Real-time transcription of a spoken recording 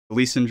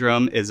Leigh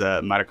syndrome is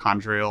a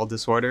mitochondrial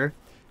disorder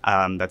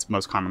that's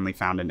most commonly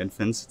found in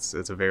infants.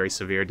 It's a very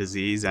severe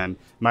disease, and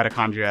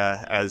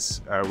mitochondria, as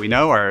we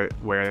know, are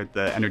where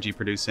the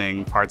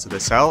energy-producing parts of the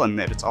cell, and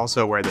it's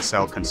also where the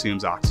cell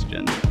consumes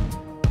oxygen.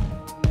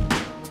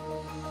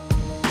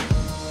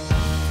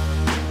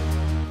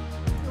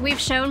 We've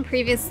shown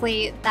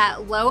previously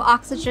that low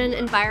oxygen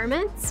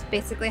environments,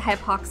 basically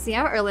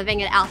hypoxia or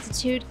living at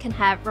altitude, can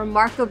have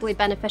remarkably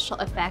beneficial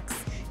effects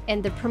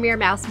in the premier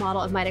mouse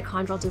model of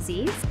mitochondrial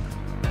disease.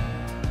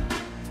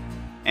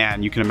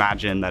 And you can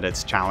imagine that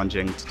it's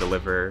challenging to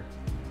deliver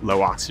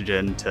low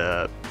oxygen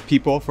to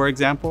people, for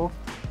example.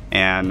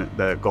 And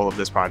the goal of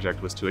this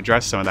project was to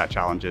address some of that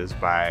challenges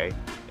by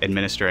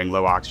administering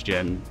low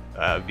oxygen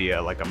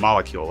via like a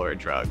molecule or a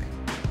drug.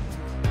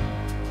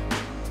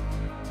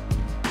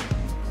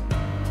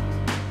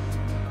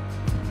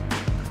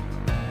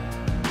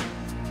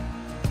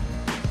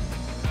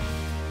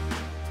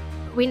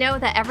 We know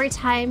that every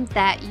time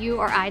that you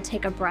or I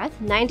take a breath,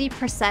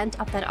 90%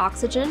 of that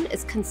oxygen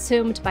is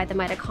consumed by the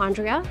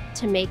mitochondria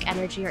to make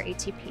energy or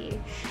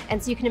ATP.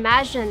 And so you can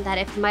imagine that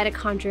if the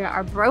mitochondria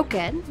are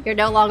broken, you're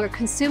no longer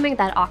consuming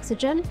that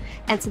oxygen,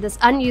 and so this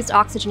unused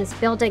oxygen is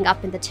building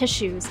up in the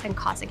tissues and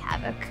causing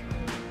havoc.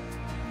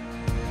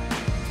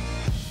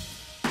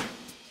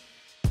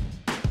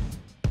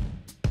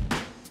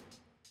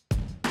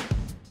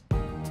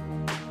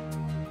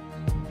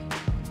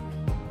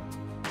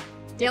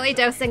 Daily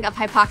dosing of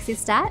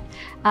hypoxistat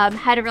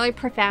had a really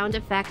profound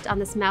effect on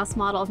this mouse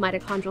model of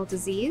mitochondrial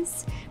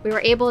disease. We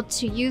were able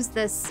to use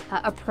this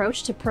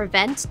approach to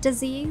prevent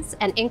disease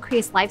and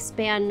increase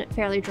lifespan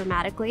fairly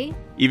dramatically.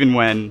 Even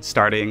when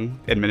starting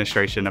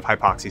administration of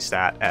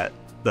hypoxistat at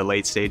the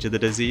late stage of the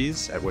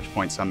disease, at which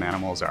point some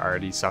animals are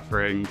already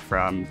suffering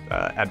from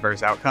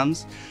adverse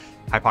outcomes,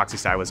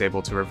 hypoxistat was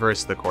able to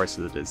reverse the course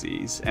of the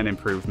disease and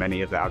improve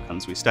many of the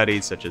outcomes we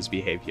studied, such as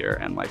behavior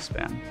and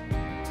lifespan.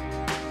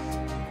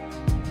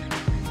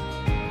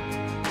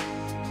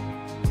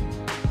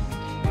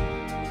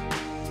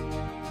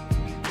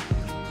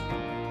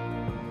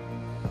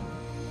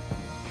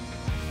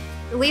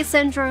 Leigh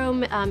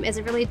syndrome is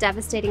a really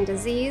devastating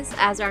disease,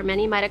 as are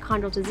many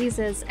mitochondrial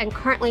diseases, and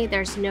currently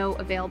there's no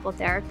available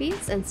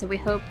therapies, and so we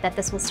hope that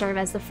this will serve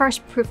as the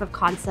first proof of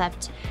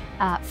concept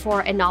for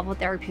a novel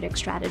therapeutic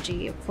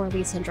strategy for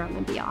Leigh syndrome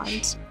and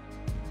beyond.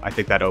 I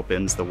think that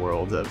opens the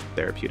world of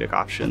therapeutic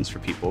options for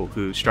people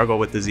who struggle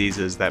with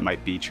diseases that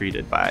might be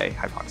treated by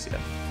hypoxia.